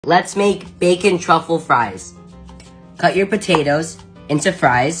Let's make bacon truffle fries. Cut your potatoes into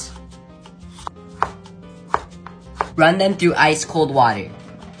fries. Run them through ice cold water.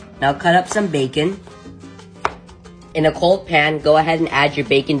 Now cut up some bacon. In a cold pan, go ahead and add your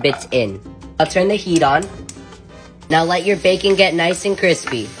bacon bits in. Now turn the heat on. Now let your bacon get nice and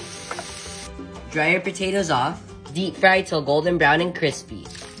crispy. Dry your potatoes off. Deep fry till golden brown and crispy.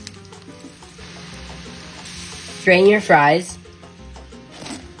 Drain your fries.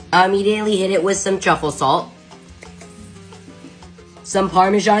 Immediately hit it with some truffle salt, some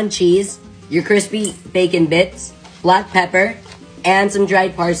Parmesan cheese, your crispy bacon bits, black pepper, and some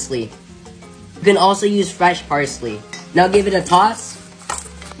dried parsley. You can also use fresh parsley. Now give it a toss.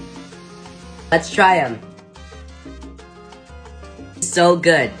 Let's try them. So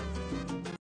good.